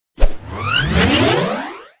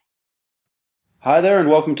Hi there and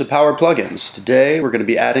welcome to POWR Plugins. Today we're going to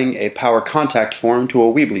be adding a POWR contact form to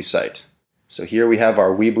a Weebly site. So here we have our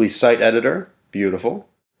Weebly site editor, beautiful.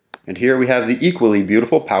 And here we have the equally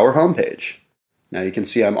beautiful POWR homepage. Now you can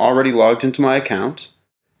see I'm already logged into my account,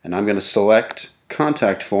 and I'm going to select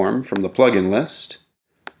contact form from the plugin list,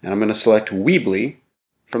 and I'm going to select Weebly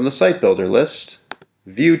from the site builder list,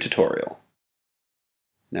 view tutorial.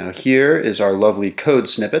 Now here is our lovely code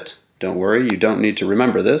snippet. Don't worry, you don't need to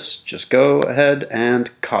remember this. Just go ahead and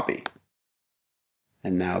copy.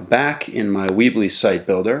 And now back in my Weebly site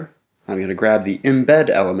builder, I'm going to grab the embed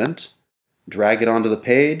element, drag it onto the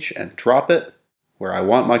page, and drop it where I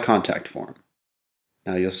want my contact form.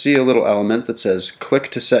 Now you'll see a little element that says click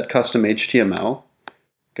to set custom HTML.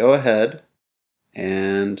 Go ahead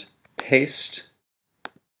and paste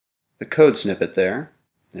the code snippet there.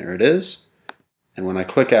 There it is. And when I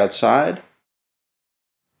click outside,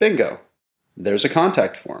 bingo, there's a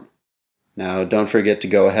contact form. Now don't forget to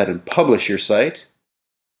go ahead and publish your site.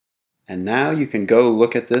 And now you can go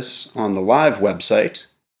look at this on the live website.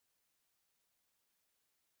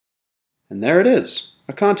 And there it is,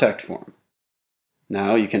 a contact form.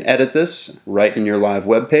 Now you can edit this right in your live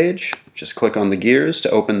web page. Just click on the gears to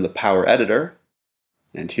open the POWR editor.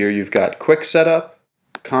 And here you've got quick setup,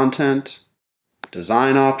 content,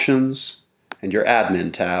 design options, and your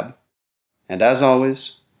admin tab. And as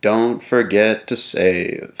always, don't forget to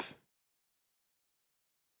save.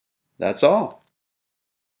 That's all.